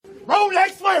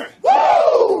wearing.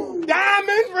 Woo!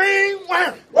 Diamond ring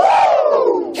wearing.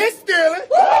 Woo! Kiss stealing.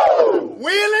 Woo!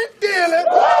 Wheeling dealing.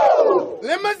 Woo!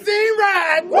 Limousine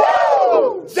ride.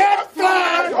 Woo! Jet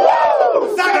flying.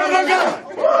 Woo! Son of a gun.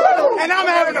 Woo! And I'm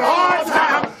having a hard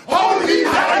time holding these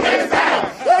alligators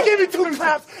down. I give you 2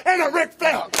 claps and a Ric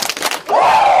Flair.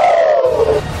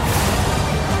 Woo!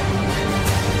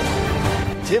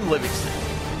 Tim Livingston.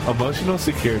 Emotional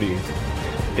security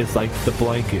is like the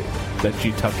blanket that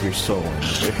you tuck your soul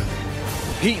into.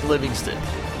 Pete Livingston.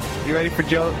 You ready for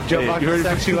Joe Buck to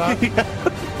sex you up? Yeah.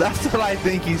 That's what I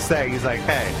think he's saying. He's like,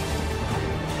 hey,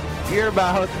 you're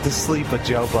about to sleep with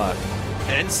Joe Buck.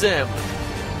 And Sam.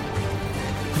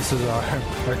 This is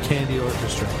our candy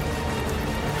orchestra.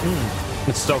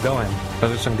 It's still going.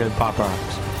 Those are some good pop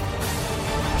rocks.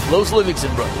 Los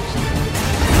Livingston Brothers.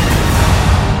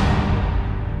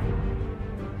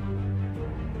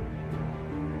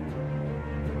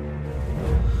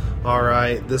 All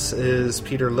right, this is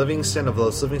Peter Livingston of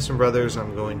Los Livingston Brothers.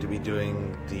 I'm going to be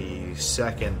doing the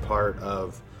second part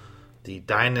of the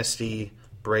Dynasty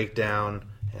breakdown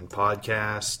and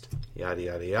podcast, yada,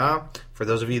 yada, yada. For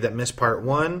those of you that missed part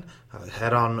one,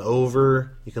 head on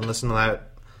over. You can listen to that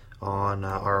on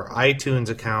our iTunes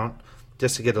account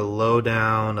just to get a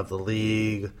lowdown of the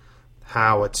league,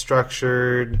 how it's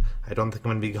structured. I don't think I'm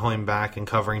going to be going back and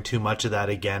covering too much of that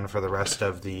again for the rest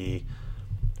of the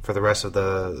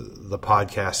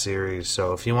podcast series.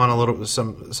 So if you want a little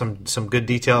some good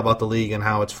detail about the league and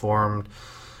how it's formed,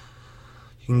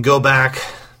 you can go back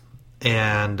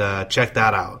and check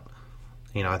that out.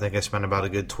 You know, I think I spent about a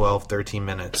good 12, 13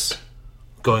 minutes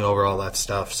going over all that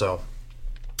stuff. So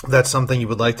if that's something you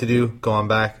would like to do, go on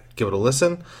back, give it a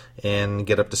listen, and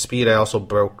get up to speed. I also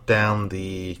broke down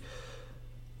the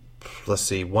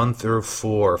 1 through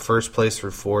 4, first place through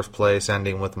fourth place,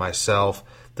 ending with myself.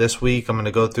 This week, I'm going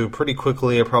to go through pretty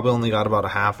quickly. I probably only got about a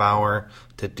half hour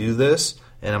to do this,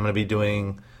 and I'm going to be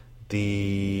doing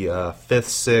the 5th,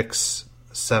 6th,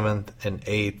 7th, and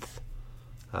 8th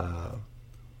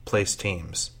place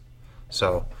teams.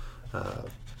 So, I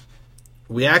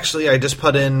just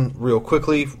put in real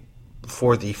quickly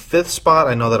for the 5th spot.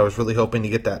 I know that I was really hoping to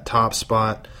get that top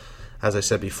spot. As I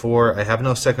said before, I have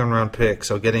no second-round pick,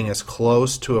 so getting as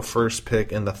close to a first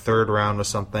pick in the 3rd round was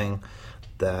something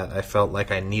that I felt like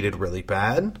I needed really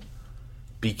bad,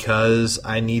 because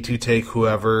I need to take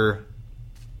whoever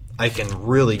I can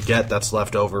really get that's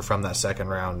left over from that 2nd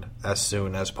round as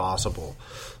soon as possible.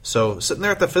 So sitting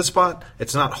there at the 5th spot,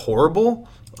 it's not horrible.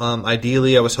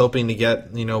 Ideally, I was hoping to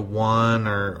get 1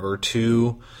 or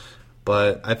 2,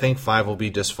 but I think 5 will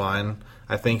be just fine.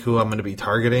 I think who I'm going to be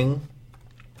targeting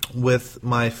with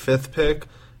my 5th pick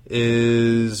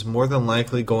is more than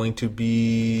likely going to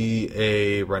be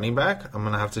a running back. I'm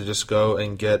going to have to just go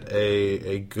and get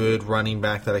a good running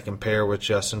back that I can pair with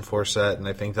Justin Forsett, and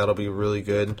I think that'll be really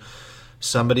good.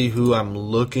 Somebody who I'm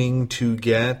looking to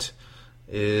get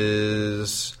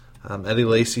is Eddie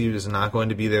Lacy, who is not going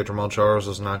to be there. Jamal Charles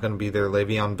is not going to be there.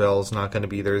 Le'Veon Bell is not going to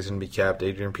be there. He's going to be capped.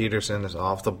 Adrian Peterson is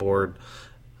off the board.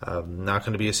 Not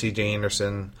going to be a C.J.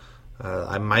 Anderson.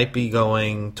 I might be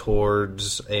going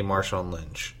towards a Marshawn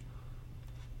Lynch.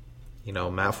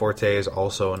 Matt Forte is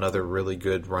also another really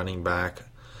good running back.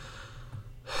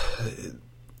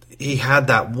 He had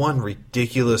that one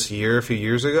ridiculous year a few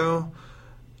years ago.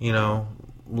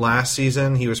 Last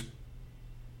season he was...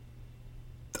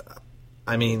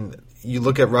 you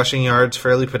look at rushing yards,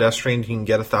 fairly pedestrian. You can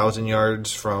get 1,000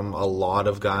 yards from a lot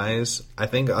of guys. I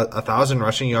think 1,000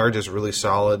 rushing yards is really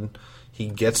solid. He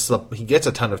gets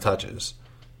a ton of touches,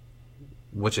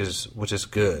 which is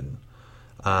good.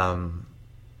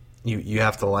 You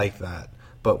have to like that.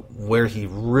 But where he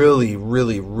really,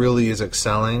 really, really is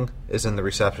excelling is in the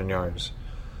reception yards,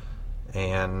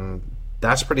 and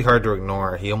that's pretty hard to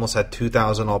ignore. He almost had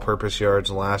 2,000 all-purpose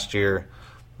yards last year,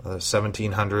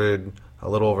 1,700, a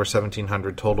little over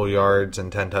 1,700 total yards,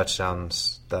 and 10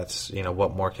 touchdowns. That's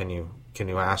what more can you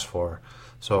ask for?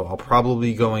 So I'll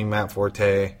probably be going Matt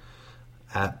Forte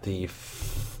at the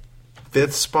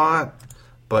 5th spot,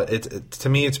 but to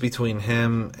me it's between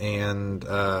him and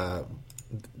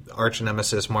arch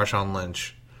nemesis Marshawn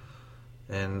Lynch,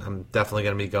 and I'm definitely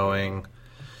going to be going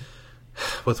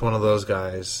with one of those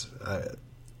guys.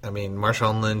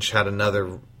 Marshawn Lynch had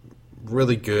another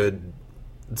really good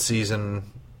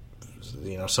season,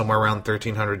 somewhere around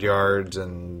 1,300 yards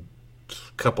and a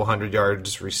couple hundred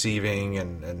yards receiving,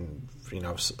 and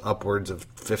upwards of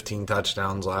 15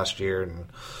 touchdowns last year, and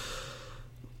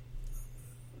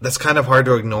that's kind of hard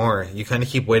to ignore. You kind of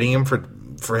keep waiting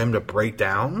for him to break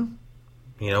down.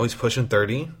 He's pushing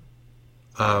 30.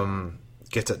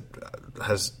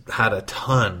 Has had a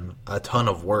ton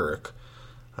of work.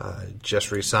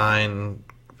 just resign,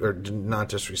 or not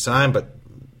just resign, but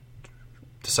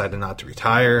decided not to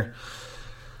retire.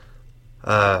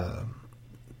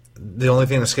 The only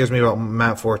thing that scares me about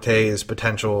Matt Forte is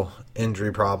potential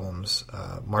injury problems.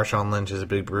 Marshawn Lynch is a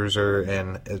big bruiser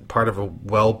and is part of a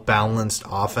well-balanced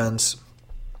offense,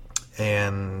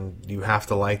 and you have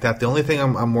to like that. The only thing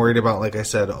I'm worried about, like I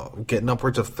said, getting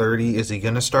upwards of 30, is he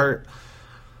going to start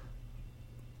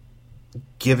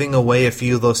giving away a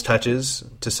few of those touches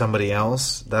to somebody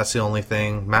else? That's the only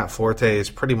thing. Matt Forte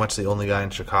is pretty much the only guy in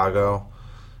Chicago,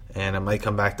 and it might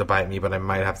come back to bite me, but I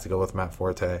might have to go with Matt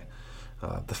Forte.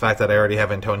 The fact that I already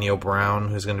have Antonio Brown,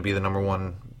 who's going to be the number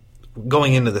one,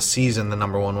 going into the season, the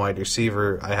number one wide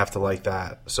receiver, I have to like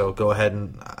that. So go ahead,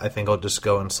 and I think I'll just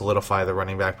go and solidify the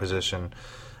running back position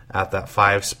at that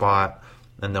 5 spot.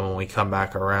 And then when we come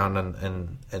back around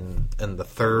in the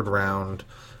 3rd round,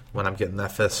 when I'm getting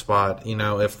that 5th spot,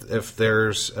 if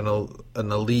there's an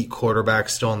elite quarterback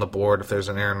still on the board, if there's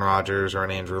an Aaron Rodgers or an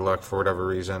Andrew Luck for whatever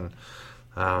reason,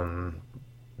 then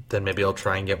maybe I'll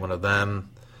try and get one of them.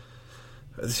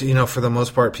 For the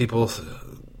most part,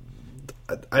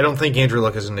 I don't think Andrew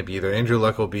Luck is going to be there. Andrew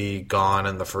Luck will be gone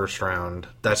in the 1st round.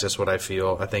 That's just what I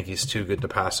feel. I think he's too good to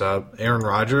pass up. Aaron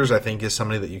Rodgers, I think, is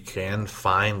somebody that you can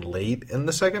find late in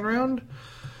the 2nd round.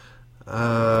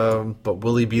 But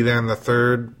will he be there in the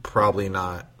 3rd? Probably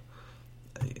not.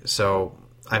 So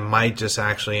I might just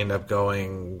actually end up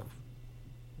going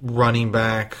running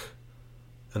back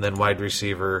and then wide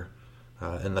receiver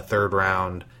in the 3rd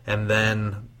round. And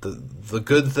then the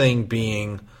good thing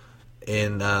being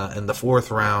in the 4th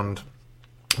round,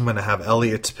 I'm going to have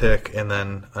Elliott's pick and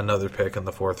then another pick in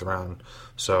the 4th round.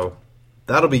 So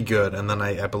that'll be good. And then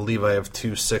I believe I have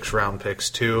 2 6th-round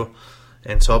picks too.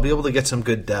 And so I'll be able to get some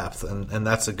good depth. And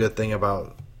that's a good thing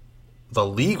about the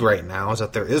league right now, is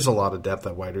that there is a lot of depth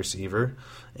at wide receiver.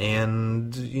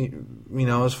 And,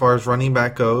 as far as running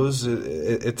back goes,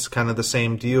 it's kind of the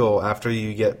same deal. After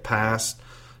you get past,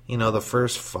 the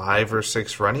first 5 or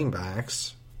 6 running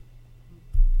backs,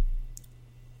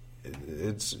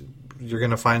 you're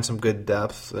going to find some good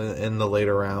depth in the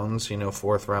later rounds,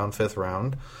 4th round, 5th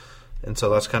round. And so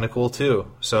that's kind of cool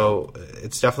too. So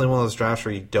it's definitely one of those drafts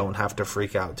where you don't have to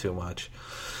freak out too much.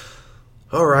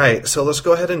 All right, so let's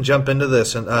go ahead and jump into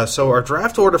this. And so our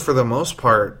draft order, for the most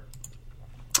part,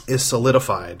 is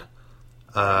solidified.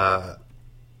 Number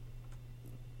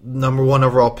 1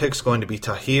 overall pick is going to be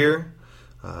Tahir.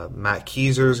 Matt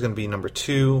Keiser is going to be number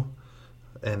 2.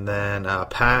 And then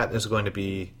Pat is going to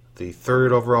be the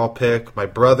 3rd overall pick. My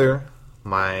brother,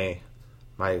 my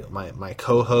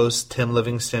co-host, Tim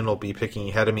Livingston, will be picking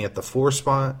ahead of me at the 4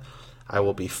 spot. I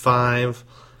will be 5.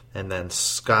 And then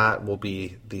Scott will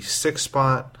be the 6th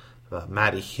spot.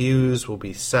 Matty Hughes will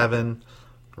be 7.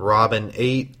 Robin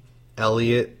 8.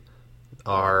 Elliot,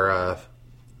 our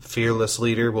fearless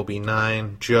leader, will be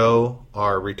 9. Joe,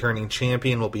 our returning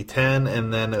champion, will be 10.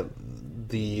 And then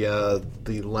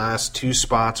the last 2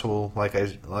 spots will,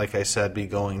 like I said, be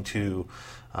going to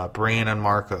Brian and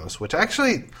Marcos, which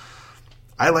actually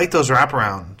I like those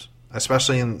wraparounds,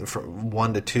 especially in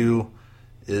 1 to 2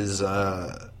 is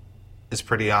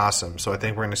pretty awesome. So I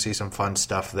think we're going to see some fun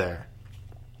stuff there.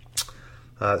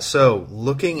 So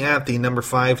looking at the number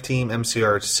 5 team,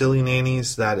 MCR Silly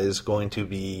Nannies, that is going to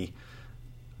be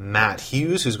Matt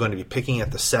Hughes, who's going to be picking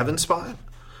at the 7 spot.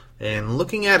 And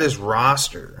looking at his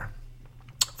roster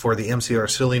for the MCR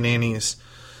Silly Nannies,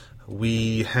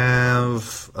 we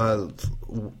have,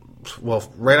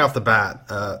 right off the bat,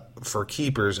 for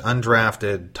keepers,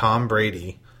 undrafted Tom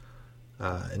Brady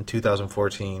in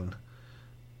 2014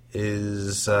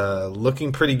 is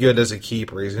looking pretty good as a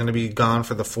keeper. He's going to be gone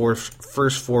for the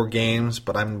first 4 games,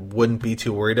 but I wouldn't be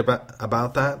too worried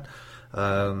about that.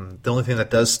 The only thing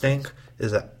that does stink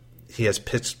is that he has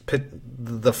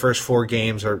the first 4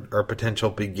 games are potential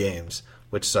big games,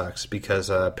 which sucks because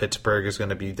Pittsburgh is going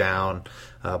to be down.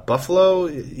 Buffalo,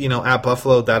 at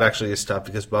Buffalo, that actually is tough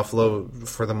because Buffalo,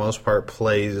 for the most part,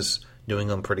 plays New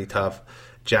England pretty tough.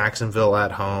 Jacksonville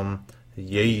at home,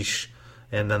 yeesh.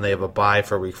 And then they have a bye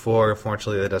for week 4.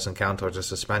 Fortunately, that doesn't count towards a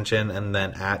suspension. And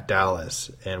then at Dallas.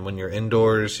 And when you're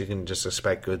indoors, you can just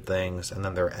expect good things. And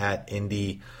then they're at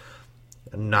Indy.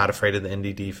 Not afraid of the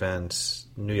Indy defense.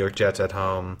 New York Jets at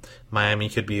home. Miami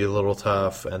could be a little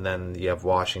tough. And then you have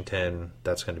Washington.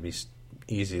 That's going to be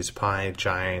easy as pie.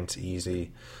 Giants,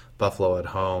 easy. Buffalo at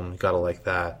home. Got to like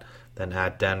that. Then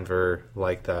at Denver,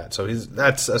 like that. So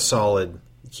that's a solid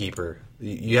keeper.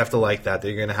 You have to like that.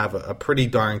 You're going to have a pretty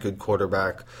darn good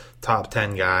quarterback, top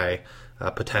 10 guy,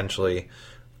 potentially,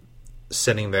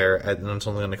 sitting there, and it's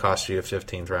only going to cost you a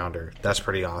 15th rounder. That's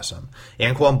pretty awesome.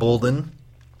 Anquan Bolden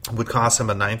would cost him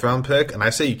a 9th round pick, and I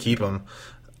say you keep him.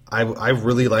 I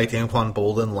really liked Anquan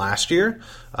Boldin last year.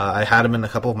 I had him in a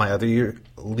couple of my other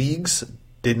leagues.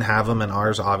 Didn't have him in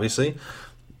ours, obviously.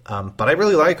 But I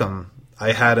really like him.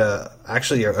 I had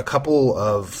actually a couple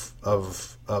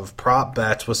of prop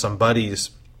bets with some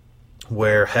buddies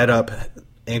where head up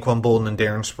Anquan Boldin and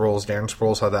Darren Sproles. Darren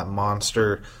Sproles had that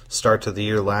monster start to the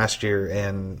year last year,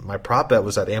 and my prop bet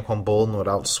was that Anquan Boldin would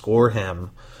outscore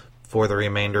him for the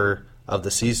remainder of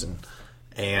the season.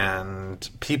 And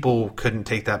people couldn't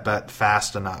take that bet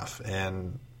fast enough,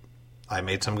 and I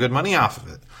made some good money off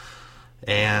of it.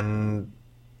 And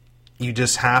you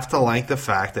just have to like the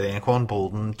fact that Anquan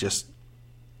Boldin just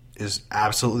is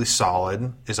absolutely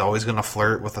solid, is always going to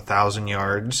flirt with 1,000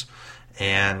 yards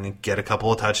and get a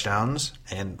couple of touchdowns.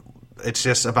 And it's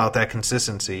just about that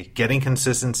consistency. Getting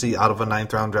consistency out of a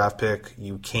 9th round draft pick,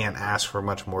 you can't ask for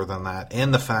much more than that.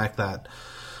 And the fact that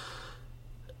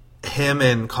him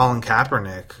and Colin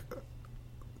Kaepernick,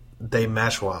 they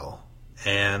mesh well,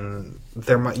 and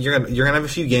you're gonna have a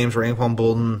few games where Anquan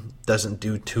Boldin doesn't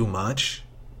do too much,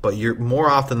 but you're more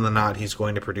often than not he's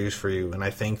going to produce for you. And I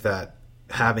think that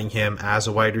having him as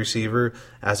a wide receiver,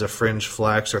 as a fringe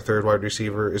flex or third wide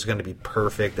receiver, is going to be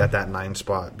perfect at that 9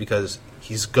 spot, because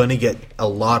he's going to get a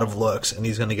lot of looks and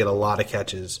he's going to get a lot of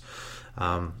catches,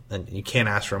 and you can't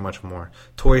ask for much more.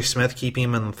 Torrey Smith, keeping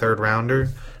him in the 3rd rounder.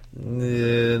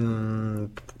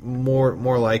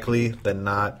 More likely than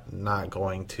not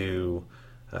going to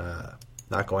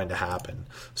happen.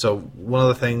 So one of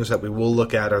the things that we will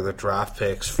look at are the draft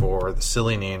picks for the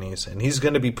silly nannies, and he's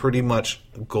going to be pretty much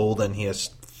golden. He has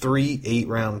 3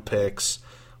 8-round picks,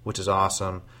 which is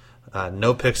awesome.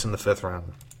 No picks in the 5th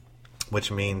round,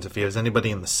 which means if he has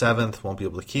anybody in the 7th, won't be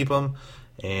able to keep him,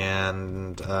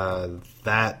 and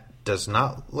that does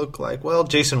not look like, well,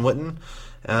 Jason Witten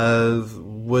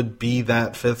would be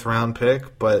that 5th round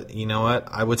pick, but you know what?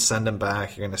 I would send him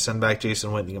back. You're going to send back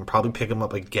Jason Witten. You can probably pick him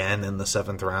up again in the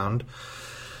 7th round,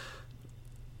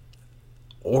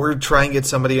 or try and get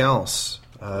somebody else.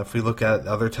 If we look at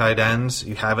other tight ends,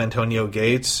 you have Antonio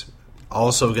Gates,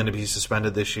 also going to be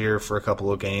suspended this year for a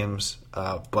couple of games,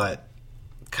 but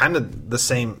kind of the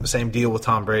same deal with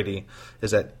Tom Brady,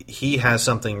 is that he has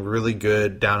something really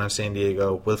good down in San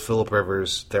Diego with Phillip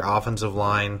Rivers. Their offensive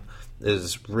line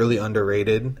is really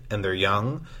underrated, and they're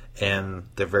young, and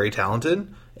they're very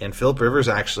talented. And Phillip Rivers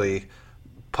actually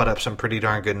put up some pretty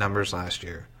darn good numbers last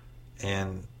year.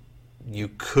 And you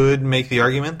could make the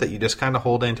argument that you just kind of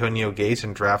hold Antonio Gates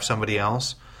and draft somebody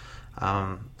else.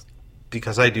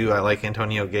 Because I like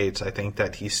Antonio Gates. I think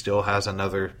that he still has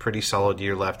another pretty solid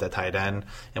year left at tight end.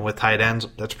 And with tight ends,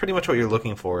 that's pretty much what you're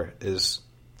looking for, is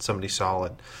somebody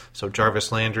solid. So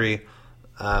Jarvis Landry,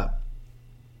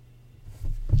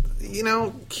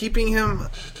 keeping him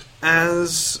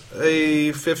as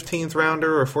a 15th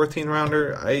rounder or 14th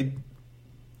rounder,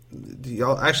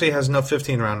 actually has no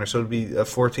 15 rounder, so it would be a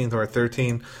 14th or a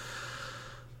 13th.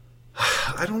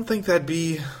 I don't think that'd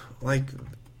be like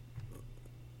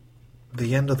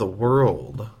the end of the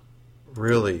world,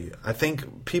 really. I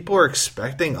think people are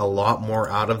expecting a lot more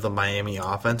out of the Miami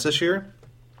offense this year,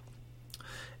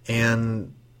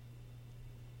 and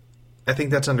I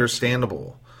think that's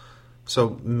understandable.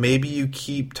 So maybe you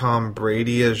keep Tom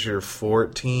Brady as your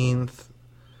 14th,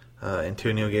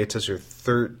 Antonio Gates as your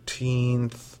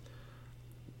 13th,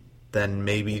 then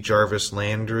maybe Jarvis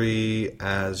Landry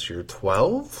as your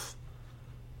 12th.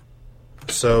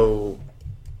 So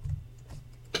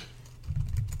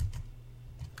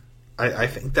I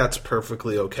think that's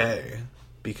perfectly okay,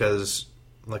 because,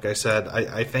 like I said,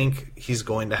 I think he's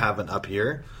going to have an up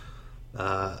year.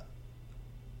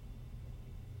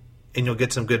 And you'll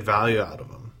get some good value out of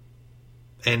him.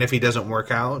 And if he doesn't work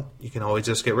out, you can always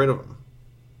just get rid of him.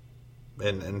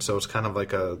 And so it's kind of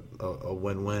like a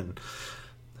win-win.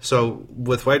 So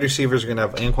with wide receivers, you're going to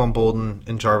have Anquan Boldin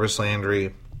and Jarvis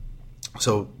Landry.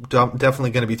 So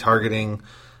definitely going to be targeting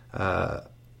an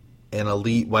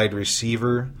elite wide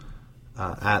receiver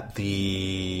at the...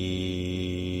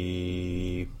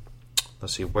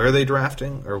 Let's see, where are they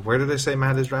drafting? Or where did I say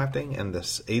Matt is drafting? In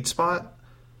this 8 spot?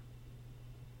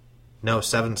 No,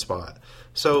 7 spot.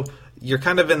 So you're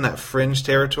kind of in that fringe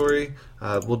territory.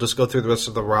 We'll just go through the rest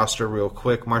of the roster real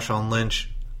quick. Marshawn Lynch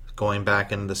going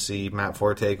back into the C. Matt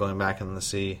Forte going back into the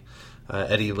C.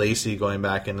 Eddie Lacy going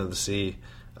back into the C.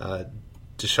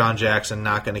 Deshaun Jackson,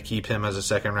 not going to keep him as a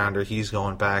second rounder. He's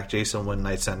going back. Jason Witten,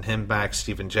 I'd send him back.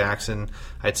 Steven Jackson,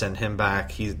 I'd send him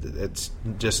back. It's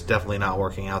just definitely not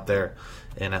working out there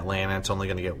in Atlanta. It's only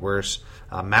going to get worse.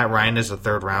 Matt Ryan is a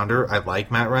third rounder. I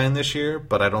like Matt Ryan this year,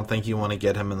 but I don't think you want to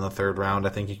get him in the third round. I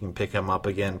think you can pick him up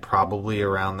again probably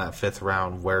around that fifth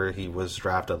round where he was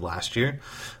drafted last year.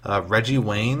 Reggie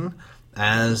Wayne,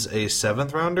 as a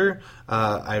seventh rounder,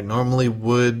 I normally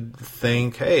would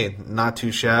think, hey, not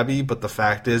too shabby, but the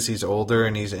fact is he's older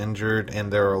and he's injured,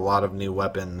 and there are a lot of new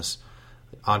weapons.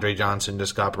 Andre Johnson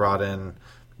just got brought in,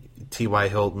 T.Y.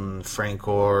 Hilton, Frank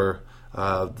Gore,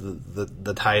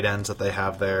 the tight ends that they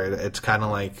have there. It's kind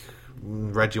of like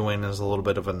Reggie Wayne is a little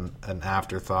bit of an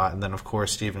afterthought. And then, of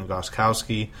course, Steven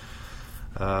Gostkowski,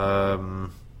 no,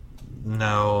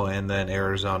 and then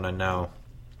Arizona, no.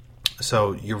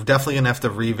 So you're definitely going to have to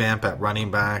revamp at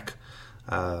running back.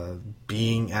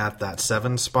 Being at that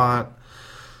 7 spot,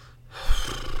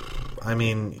 I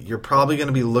mean, you're probably going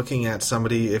to be looking at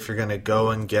somebody if you're going to go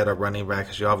and get a running back,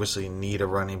 because you obviously need a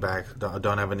running back.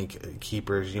 Don't have any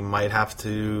keepers. You might have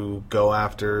to go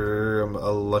after a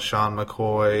LaShawn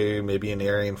McCoy, maybe an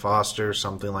Arian Foster,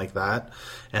 something like that.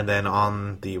 And then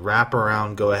on the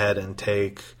wraparound, go ahead and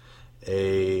take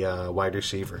a wide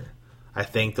receiver. I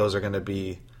think those are going to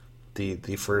be the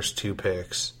first 2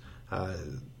 picks.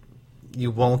 You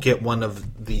won't get one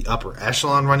of the upper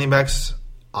echelon running backs,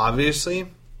 obviously,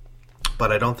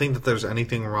 but I don't think that there's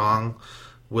anything wrong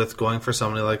with going for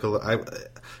somebody like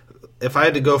if I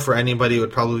had to go for anybody, it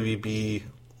would probably be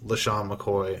LaShawn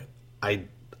McCoy.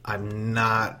 I'm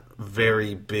not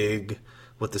very big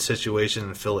with the situation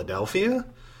in Philadelphia,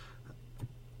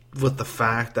 with the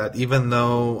fact that even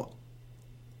though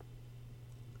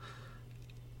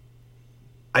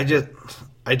I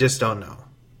just don't know.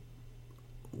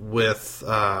 With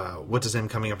what's his name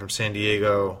coming up from San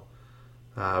Diego,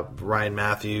 Ryan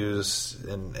Matthews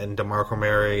and DeMarco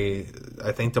Murray.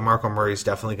 I think DeMarco Murray is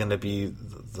definitely going to be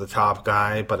the top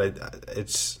guy, but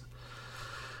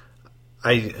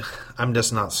I'm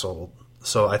just not sold.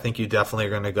 So I think you definitely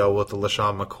are going to go with the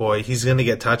LaShawn McCoy. He's going to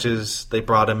get touches. They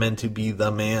brought him in to be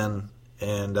the man,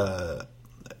 and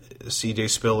C.J.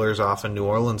 Spiller's off in New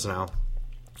Orleans now.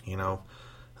 You know.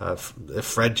 If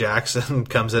Fred Jackson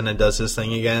comes in and does his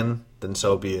thing again, then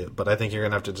so be it. But I think you're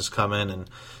going to have to just come in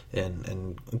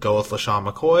and go with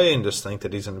LaShawn McCoy and just think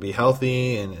that he's going to be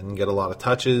healthy and get a lot of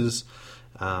touches.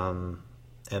 And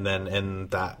then in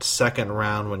that second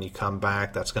round, when you come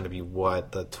back, that's going to be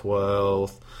the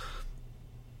 12th.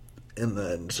 And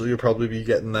then, so you'll probably be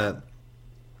getting that,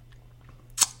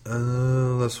 the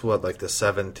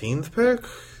 17th pick?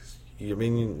 I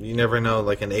mean, you never know,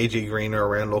 like an A.J. Green or a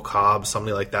Randall Cobb,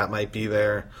 somebody like that might be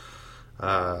there.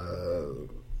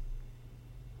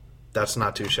 That's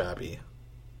not too shabby.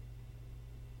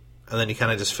 And then you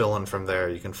kind of just fill in from there.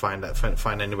 You can find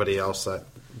anybody else that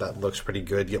looks pretty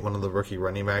good. Get one of the rookie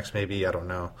running backs, maybe. I don't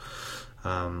know.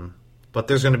 But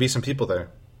there's going to be some people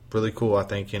there. Really cool, I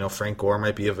think. You know, Frank Gore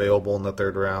might be available in the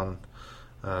third round.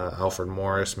 Alfred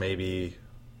Morris, maybe.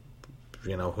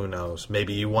 You know, who knows?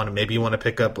 Maybe you want to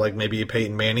pick up, like, maybe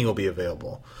Peyton Manning will be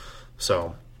available.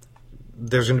 So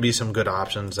there's going to be some good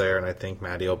options there, and I think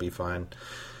Matty will be fine.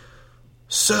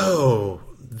 So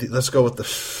let's go with the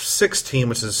 6th team,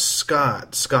 which is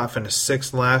Scott. Scott finished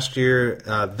 6th last year.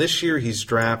 This year he's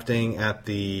drafting at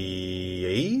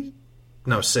the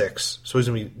 6th. So he's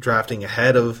going to be drafting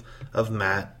ahead of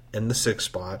Matt in the 6th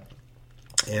spot.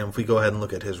 And if we go ahead and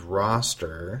look at his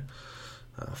roster,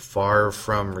 far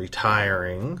from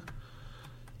retiring.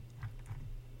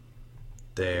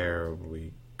 There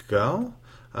we go.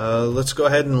 Let's go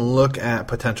ahead and look at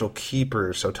potential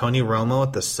keepers. So Tony Romo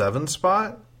at the 7th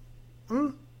spot.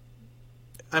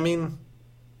 I mean,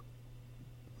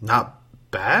 not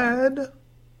bad.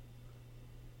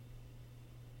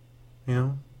 You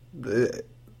know,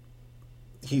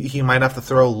 he might have to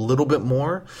throw a little bit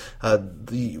more.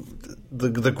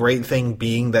 The great thing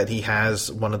being that he has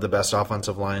one of the best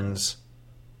offensive lines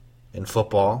in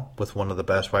football with one of the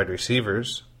best wide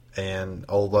receivers, and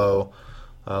although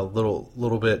a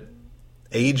little bit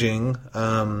aging,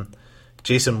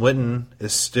 Jason Witten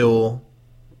is still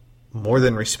more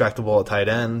than respectable at tight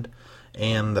end,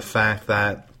 and the fact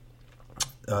that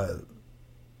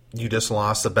you just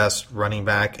lost the best running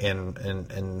back in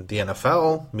the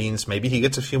NFL means maybe he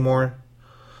gets a few more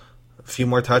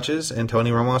touches, and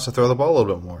Tony Romo has to throw the ball a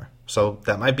little bit more. So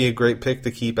that might be a great pick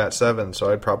to keep at 7.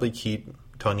 So I'd probably keep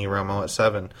Tony Romo at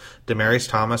 7. Demaryius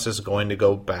Thomas is going to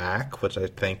go back, which I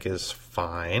think is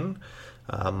fine.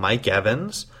 Mike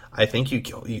Evans, I think you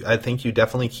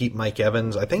definitely keep Mike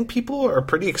Evans. I think people are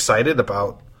pretty excited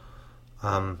about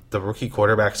The rookie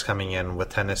quarterbacks coming in with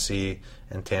Tennessee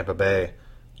and Tampa Bay,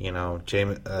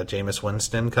 Jameis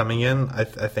Winston coming in, I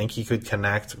think he could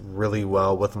connect really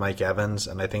well with Mike Evans,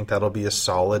 and I think that'll be a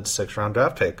solid 6th-round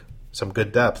draft pick. Some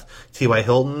good depth. T.Y.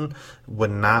 Hilton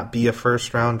would not be a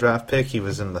 1st-round draft pick. He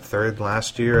was in the 3rd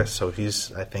last year, so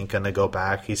he's, I think, going to go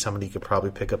back. He's somebody you could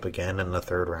probably pick up again in the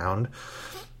 3rd round.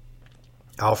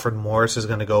 Alfred Morris is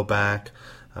going to go back.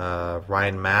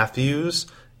 Ryan Matthews,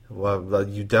 well,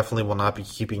 you definitely will not be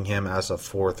keeping him as a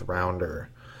 4th rounder.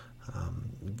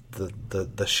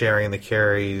 The sharing the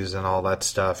carries and all that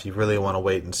stuff, you really want to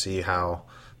wait and see how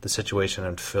the situation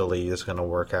in Philly is going to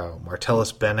work out.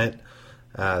 Martellus Bennett,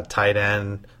 tight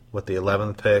end with the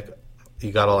 11th pick,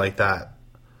 you got to like that.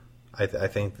 I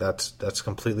think that's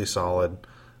completely solid.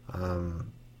 Outside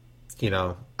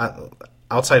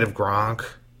of Gronk,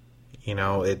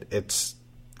 it's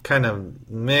kind of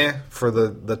meh for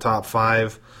the top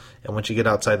 5, and once you get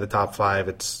outside the top 5,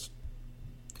 it's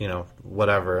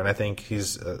whatever. And I think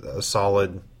he's a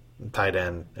solid tight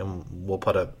end and will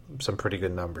put up some pretty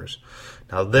good numbers.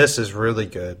 Now this is really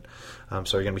good.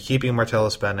 So you're going to be keeping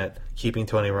Martellus Bennett, keeping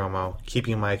Tony Romo,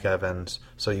 keeping Mike Evans.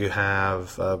 So you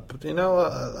have, a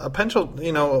potential,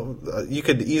 you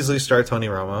could easily start Tony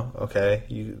Romo, okay?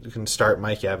 You can start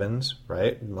Mike Evans,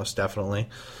 right? Most definitely.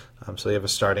 So you have a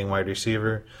starting wide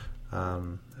receiver,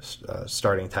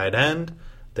 starting tight end.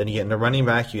 Then you get into running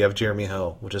back, you have Jeremy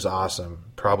Hill, which is awesome.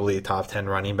 Probably a top 10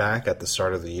 running back at the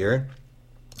start of the year.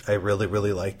 I really,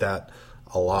 really like that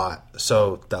a lot.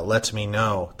 So that lets me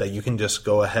know that you can just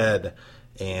go ahead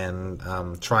and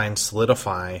try and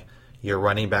solidify your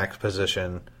running back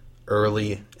position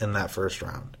early in that 1st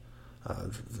round.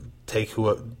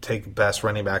 Take best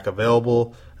running back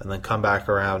available, and then come back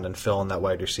around and fill in that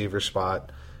wide receiver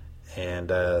spot,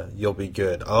 and you'll be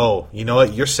good. Oh, you know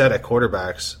what? You're set at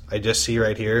quarterbacks. I just see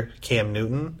right here Cam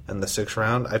Newton in the 6th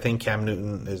round. I think Cam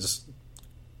Newton is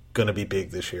going to be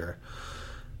big this year.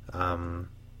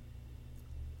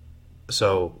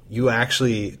 So you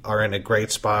actually are in a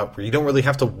great spot where you don't really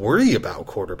have to worry about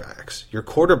quarterbacks. Your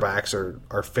quarterbacks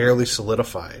are fairly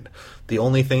solidified. The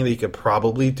only thing that you could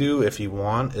probably do if you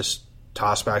want is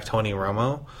toss back Tony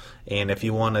Romo. And if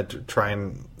you want to try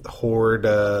and hoard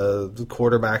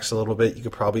quarterbacks a little bit, you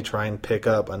could probably try and pick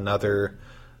up another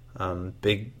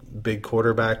big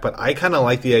quarterback. But I kind of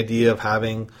like the idea of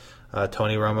having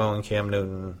Tony Romo and Cam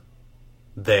Newton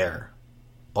there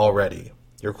already.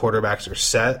 Your quarterbacks are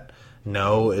set.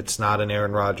 No, it's not an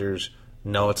Aaron Rodgers.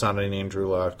 No, it's not an Andrew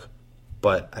Luck.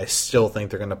 But I still think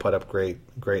they're going to put up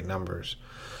great numbers.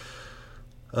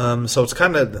 So it's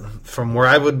kind of, from where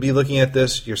I would be looking at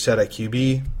this, you're set at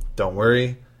QB. Don't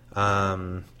worry.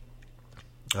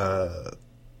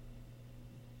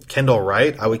 Kendall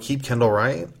Wright, I would keep Kendall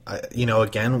Wright.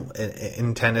 Again,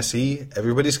 in Tennessee,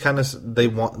 everybody's kind of, they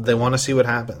want to see what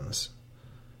happens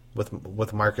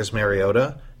with Marcus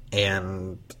Mariota,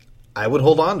 and I would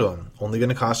hold on to him. Only going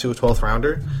to cost you a 12th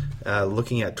rounder.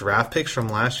 Looking at draft picks from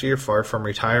last year, far from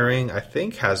retiring, I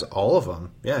think has all of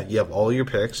them. Yeah, you have all your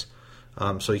picks,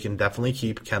 so you can definitely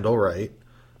keep Kendall Wright.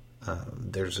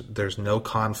 There's no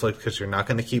conflict because you're not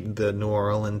going to keep the New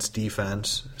Orleans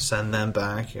defense. Send them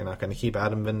back. You're not going to keep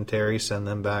Adam Vinatieri. Send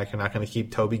them back. You're not going to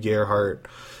keep Toby Gerhart.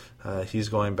 He's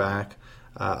going back.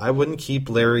 I wouldn't keep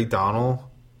Larry Donnell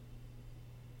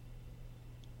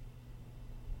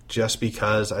just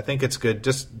because I think it's good.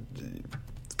 Just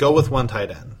go with one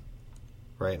tight end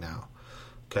right now.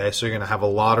 Okay, so you're going to have a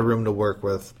lot of room to work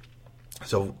with.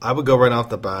 So I would go right off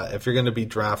the bat. If you're going to be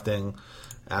drafting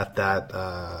at that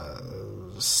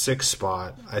 6th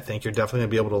spot, I think you're definitely going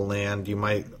to be able to land. You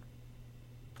might,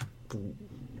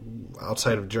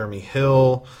 outside of Jeremy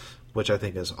Hill, which I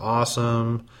think is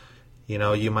awesome,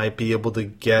 you might be able to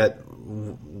get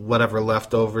whatever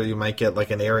left over. You might get like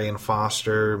an Arian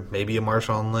Foster, maybe a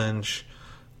Marshawn Lynch,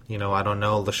 I don't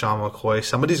know, LaShawn McCoy.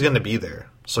 Somebody's going to be there.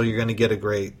 So you're going to get a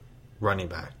great running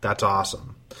back. That's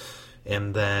awesome.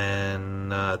 And then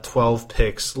 12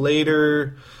 picks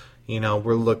later,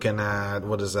 we're looking at,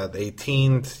 what is that,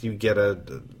 18th, you get a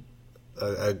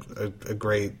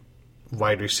great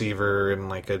wide receiver, and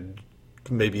like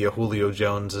maybe a Julio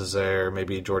Jones is there,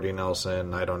 maybe a Jordy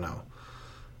Nelson, I don't know.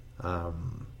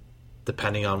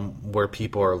 Depending on where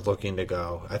people are looking to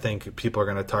go. I think people are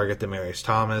going to target Demaryius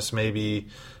Thomas, maybe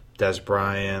Des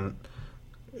Bryant,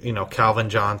 Calvin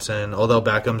Johnson, although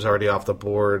Beckham's already off the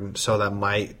board, so that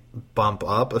might bump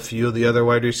up a few of the other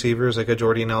wide receivers, like a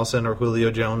Jordy Nelson or Julio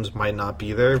Jones might not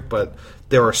be there, but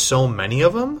there are so many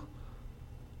of them.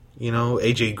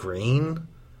 AJ Green.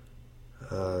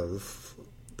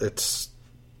 It's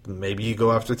maybe you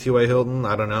go after T.Y. Hilton,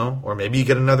 I don't know, or maybe you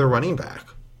get another running back.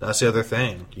 That's the other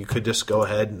thing. You could just go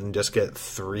ahead and just get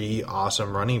 3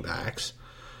 awesome running backs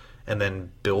and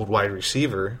then build wide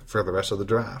receiver for the rest of the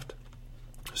draft.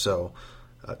 So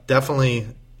definitely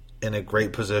in a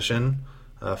great position,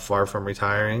 far from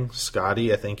retiring.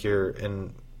 Scotty, I think you're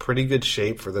in pretty good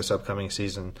shape for this upcoming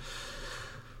season.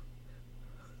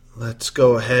 Let's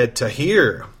go ahead to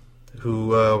here, who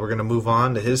we're going to move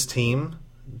on to his team.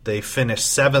 They finished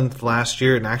 7th last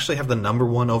year and actually have the number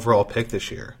 1 overall pick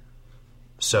this year.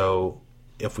 So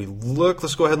if we look,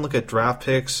 let's go ahead and look at draft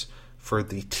picks for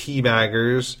the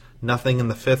Teabaggers. Nothing in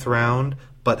the 5th round,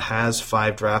 but has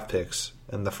 5 draft picks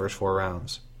in the first 4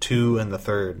 rounds. 2 in the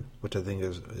 3rd, which I think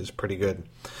is pretty good.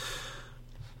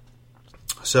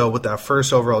 So with that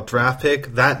first overall draft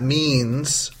pick, that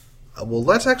means, well,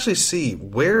 let's actually see.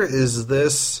 Where is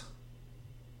this?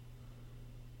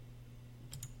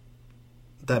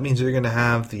 That means you're going to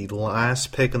have the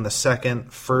last pick in the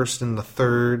 2nd, 1st in the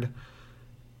 3rd,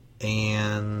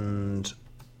 and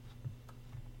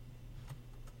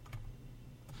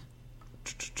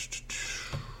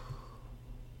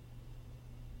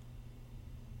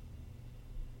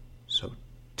so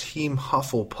Team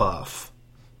Hufflepuff.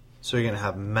 So you're going to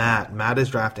have Matt. Matt is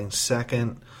drafting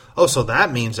 2nd. Oh, so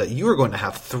that means that you are going to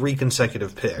have 3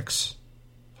 consecutive picks.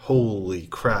 Holy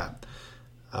crap.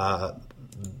 That's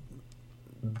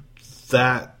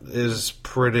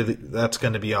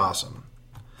going to be awesome.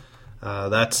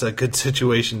 That's a good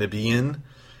situation to be in.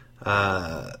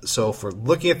 So if we're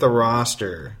looking at the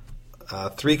roster,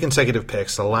 3 consecutive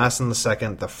picks, the last and the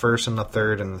 2nd, the 1st and the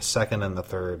 3rd, and the 2nd and the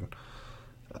 3rd.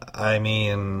 I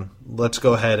mean, let's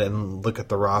go ahead and look at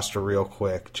the roster real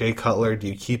quick. Jay Cutler, do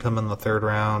you keep him in the 3rd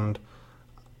round?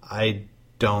 I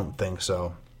don't think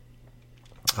so.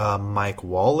 Mike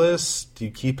Wallace, do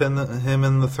you keep him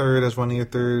in the 3rd as one of your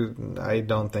 3rd? I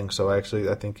don't think so, actually.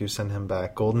 I think you send him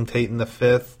back. Golden Tate in the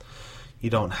 5th. You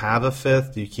don't have a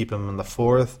 5th. Do you keep him in the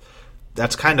 4th?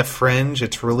 That's kind of fringe.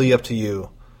 It's really up to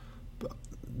you.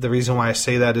 The reason why I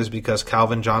say that is because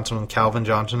Calvin Johnson, when Calvin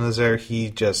Johnson is there, he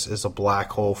just is a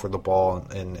black hole for the ball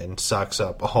and sucks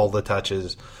up all the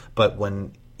touches. But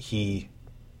when he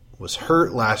was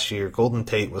hurt last year, Golden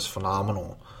Tate was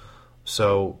phenomenal.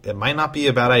 So it might not be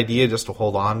a bad idea just to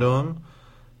hold on to him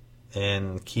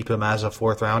and keep him as a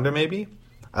 4th rounder maybe.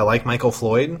 I like Michael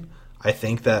Floyd. I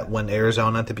think that when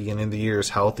Arizona at the beginning of the year is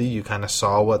healthy, you kind of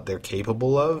saw what they're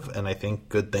capable of, and I think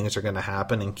good things are going to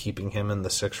happen, and keeping him in the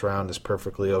 6th round is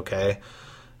perfectly okay.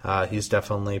 He's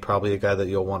definitely probably a guy that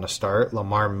you'll want to start.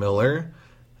 Lamar Miller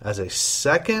as a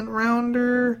 2nd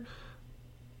rounder.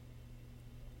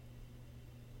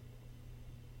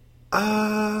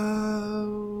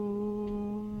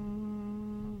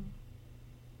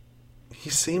 He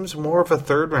seems more of a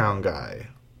 3rd round guy.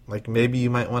 Like, maybe you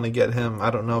might want to get him. I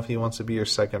don't know if he wants to be your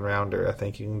 2nd rounder. I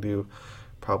think you can do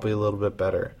probably a little bit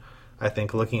better. I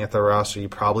think looking at the roster, you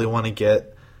probably want to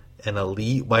get an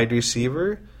elite wide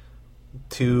receiver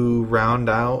to round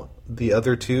out the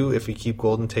other 2 if we keep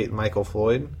Golden Tate and Michael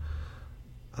Floyd,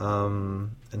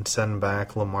 and send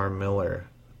back Lamar Miller.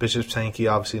 Bishop Sankey,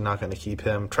 obviously not going to keep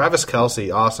him. Travis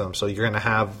Kelce, awesome. So you're going to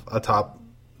have a top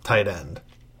tight end.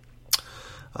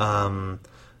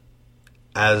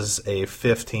 As a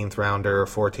 15th rounder or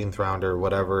 14th rounder,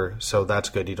 whatever. So that's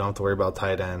good. You don't have to worry about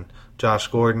tight end. Josh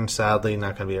Gordon, sadly,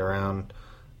 not going to be around.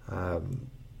 Going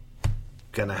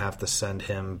to have to send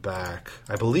him back.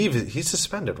 I believe he's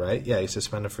suspended, right? Yeah, he's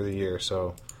suspended for the year.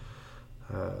 So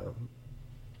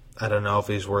I don't know if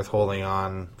he's worth holding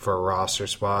on for a roster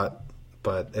spot,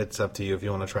 but it's up to you if you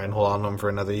want to try and hold on to him for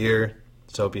another year.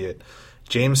 So be it.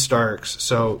 James Starks.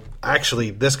 So actually,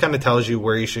 this kind of tells you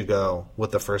where you should go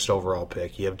with the 1st overall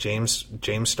pick. You have James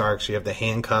Starks. You have the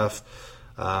handcuff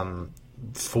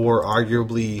for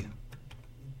arguably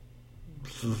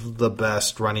the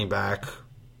best running back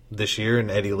this year in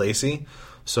Eddie Lacy.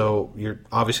 So you're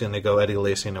obviously going to go Eddie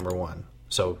Lacy number 1.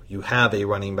 So you have a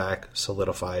running back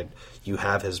solidified. You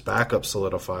have his backup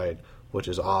solidified, which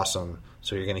is awesome.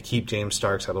 So you're going to keep James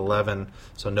Starks at 11,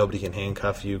 so nobody can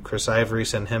handcuff you. Chris Ivory,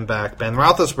 send him back. Ben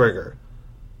Roethlisberger.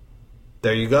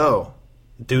 There you go.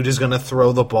 Dude is going to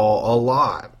throw the ball a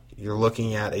lot. You're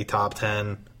looking at a top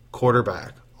 10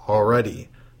 quarterback already.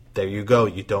 There you go.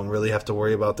 You don't really have to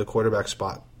worry about the quarterback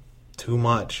spot too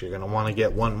much. You're going to want to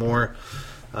get one more.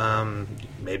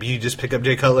 Maybe you just pick up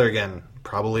Jay Cutler again,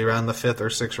 probably around the 5th or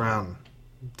 6th round.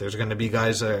 There's going to be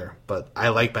guys there, but I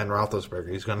like Ben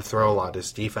Roethlisberger. He's going to throw a lot.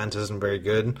 His defense isn't very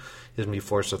good. He's going to be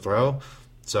forced to throw.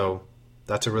 So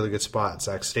that's a really good spot.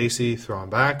 Zach Stacy, throw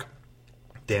him back.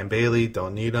 Dan Bailey,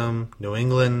 don't need him. New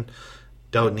England,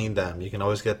 don't need them. You can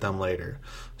always get them later.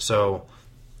 So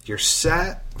you're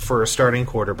set for a starting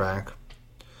quarterback.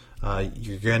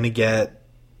 You're going to get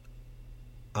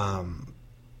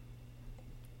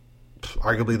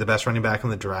arguably the best running back in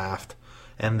the draft.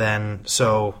 And then,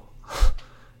 so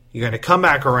you're going to come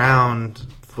back around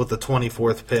with the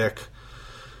 24th pick.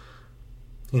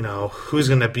 You know, who's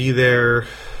going to be there?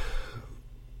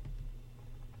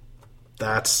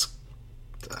 That's,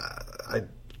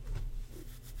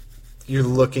 you're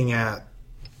looking at,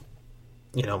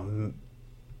 you know,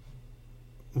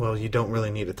 well, you don't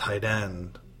really need a tight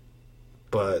end,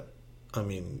 but, I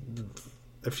mean,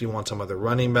 if you want some other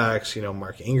running backs, you know,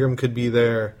 Mark Ingram could be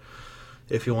there.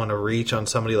 If you want to reach on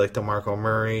somebody like DeMarco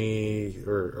Murray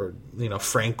or you know,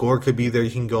 Frank Gore could be there. You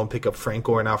can go and pick up Frank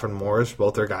Gore and Alfred Morris.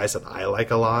 Both are guys that I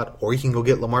like a lot. Or you can go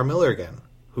get Lamar Miller again,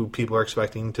 who people are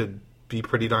expecting to be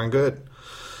pretty darn good.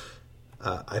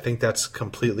 I think that's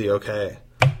completely okay.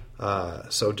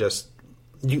 So just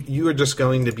you are just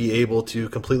going to be able to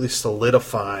completely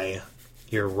solidify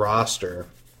your roster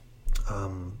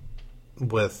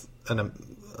with an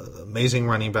amazing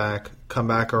running back, come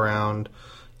back around,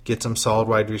 get some solid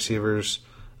wide receivers,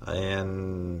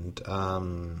 and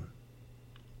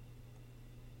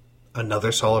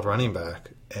another solid running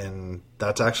back. And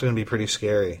that's actually going to be pretty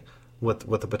scary with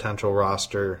the potential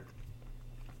roster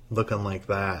looking like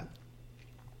that.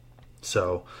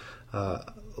 So,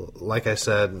 like I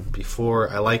said before,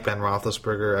 I like Ben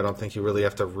Roethlisberger. I don't think you really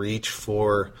have to reach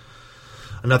for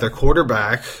another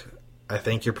quarterback. I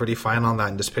think you're pretty fine on that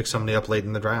and just pick somebody up late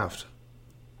in the draft.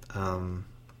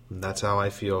 That's how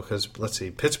I feel. Because, let's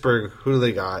see, Pittsburgh, who do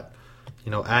they got?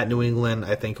 You know, at New England,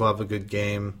 I think he'll have a good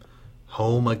game.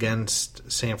 Home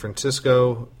against San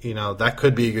Francisco, you know, that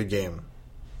could be a good game.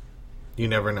 You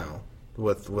never know.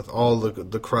 With all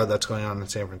the crud that's going on in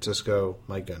San Francisco,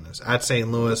 my goodness. At St.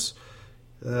 Louis,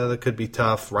 that could be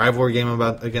tough. Rivalry game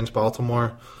against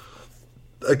Baltimore,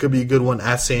 that could be a good one.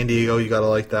 At San Diego, you got to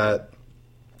like that.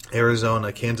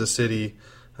 Arizona, Kansas City,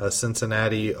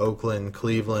 Cincinnati, Oakland,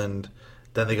 Cleveland.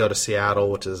 Then they go to Seattle,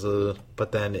 which is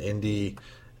but then Indy.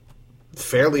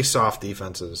 Fairly soft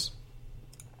defenses.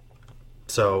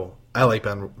 So I like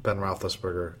Ben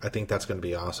Roethlisberger. I think that's going to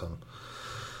be awesome.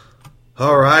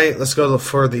 All right, let's go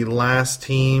for the last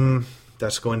team.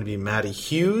 That's going to be Matt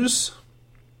Hughes.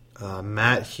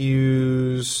 Matt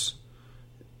Keiser.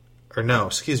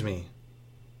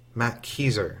 Matt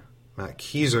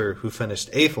Keiser, who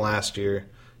finished 8th last year.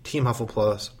 Team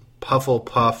Hufflepuff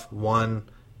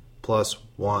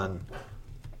 1+1.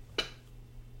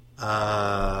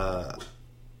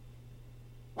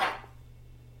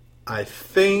 I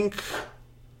think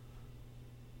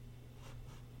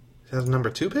he has number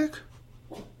 2 pick,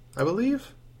 I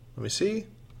believe. Let me see.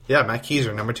 Yeah, Matt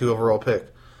Keiser, number 2 overall pick.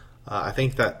 I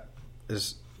think that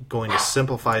is going to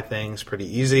simplify things pretty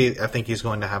easy. I think he's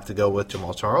going to have to go with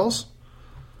Jamal Charles.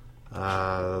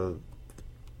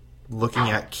 Looking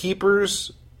at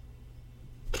keepers,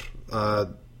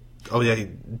 he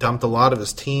dumped a lot of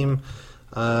his team.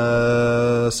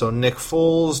 So Nick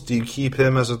Foles, do you keep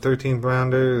him as a 13th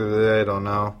rounder? I don't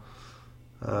know.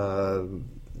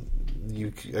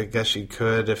 I guess you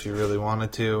could if you really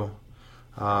wanted to.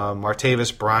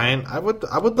 Martavis Bryant, I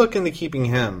would look into keeping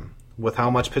him with how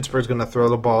much Pittsburgh's going to throw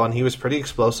the ball, and he was pretty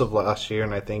explosive last year,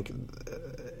 and I think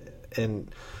in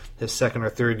his second or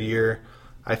third year,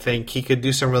 I think he could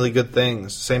do some really good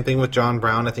things. Same thing with John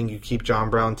Brown. I think you keep John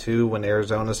Brown too when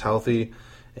Arizona's healthy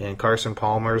and Carson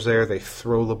Palmer's there. They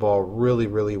throw the ball really,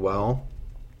 really well.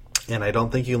 And I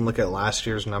don't think you can look at last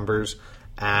year's numbers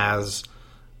as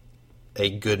a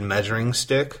good measuring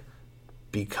stick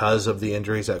because of the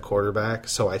injuries at quarterback.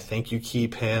 So I think you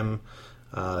keep him.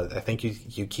 I think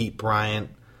you keep Bryant.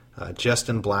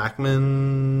 Justin Blackman,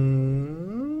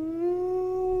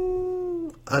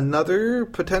 another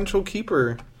potential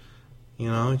keeper. You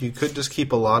know, you could just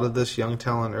keep a lot of this young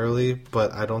talent early,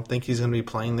 but I don't think he's going to be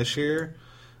playing this year.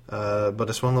 But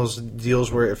it's one of those deals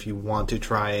where if you want to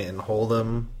try and hold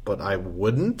him, but I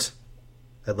wouldn't,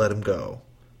 I'd let him go.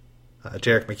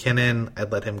 Jerick McKinnon,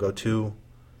 I'd let him go too.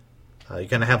 You're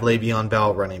going to have Le'Veon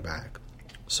Bell running back.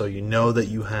 So you know that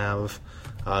you have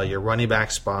your running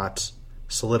back spots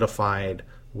solidified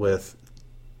with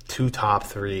 2 top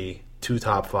 3, 2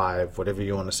 top 5, whatever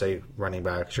you want to say, running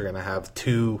backs. You're going to have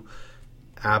 2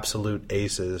 absolute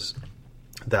aces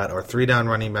that are 3-down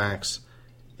running backs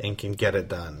and can get it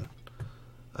done.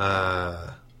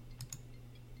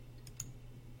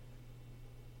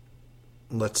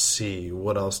 Let's see,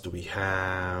 what else do we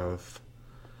have?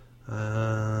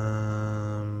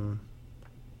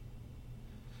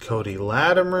 Cody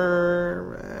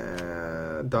Latimer,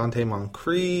 Dante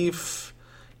Moncrief.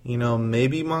 You know,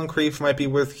 maybe Moncrief might be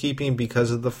worth keeping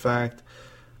because of the fact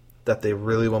that they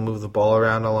really will move the ball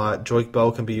around a lot. Joik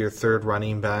Bell can be your third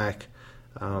running back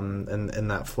in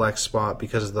that flex spot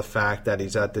because of the fact that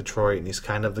he's at Detroit and he's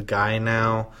kind of the guy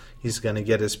now. He's going to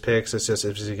get his picks. It's just,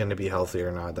 is he going to be healthy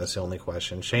or not? That's the only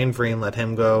question. Shane Vereen, let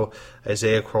him go.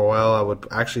 Isaiah Crowell, I would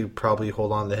actually probably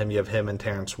hold on to him. You have him and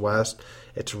Terrence West.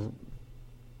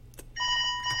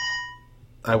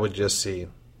 I would just see.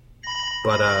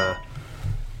 But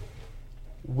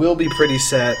we'll be pretty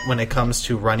set when it comes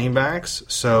to running backs.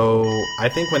 So I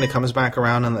think when it comes back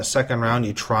around in the second round,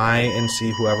 you try and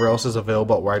see whoever else is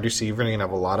available at wide receiver. You're going to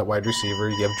have a lot of wide receiver.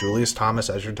 You have Julius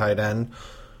Thomas as your tight end.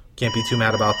 Can't be too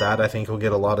mad about that. I think he'll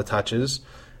get a lot of touches.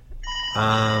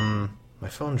 My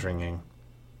phone's ringing.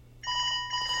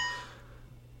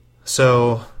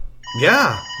 So,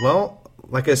 yeah. Well,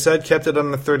 like I said, kept it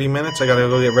under 30 minutes. I got to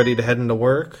go get ready to head into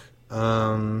work.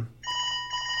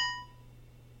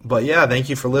 But yeah, thank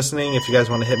you for listening. If you guys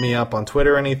want to hit me up on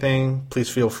Twitter or anything, please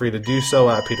feel free to do so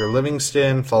at Peter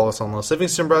Livingston. Follow us on Los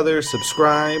Livingston Brothers.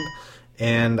 Subscribe.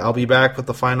 And I'll be back with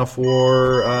the final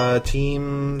 4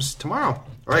 teams tomorrow.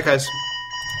 All right, guys.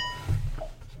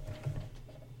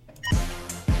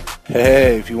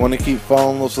 Hey, if you want to keep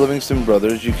following Los Livingston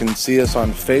Brothers, you can see us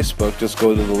on Facebook. Just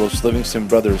go to the Los Livingston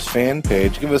Brothers fan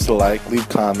page. Give us a like, leave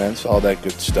comments, all that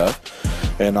good stuff.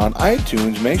 And on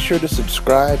iTunes, make sure to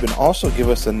subscribe and also give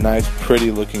us a nice,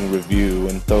 pretty-looking review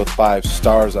and throw 5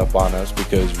 stars up on us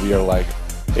because we are like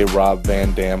a Rob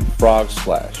Van Dam frog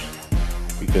splash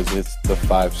because it's the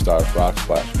 5-star frog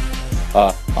splash.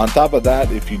 On top of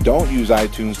that, if you don't use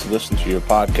iTunes to listen to your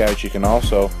podcast, you can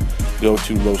also go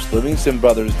to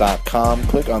LosLivingstonBrothers.com,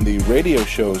 click on the radio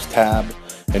shows tab,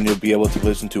 and you'll be able to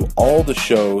listen to all the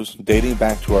shows dating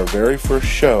back to our very first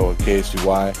show at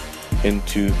KSUY in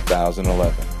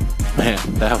 2011. Man,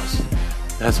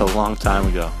 that's a long time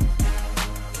ago.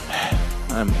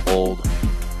 I'm old.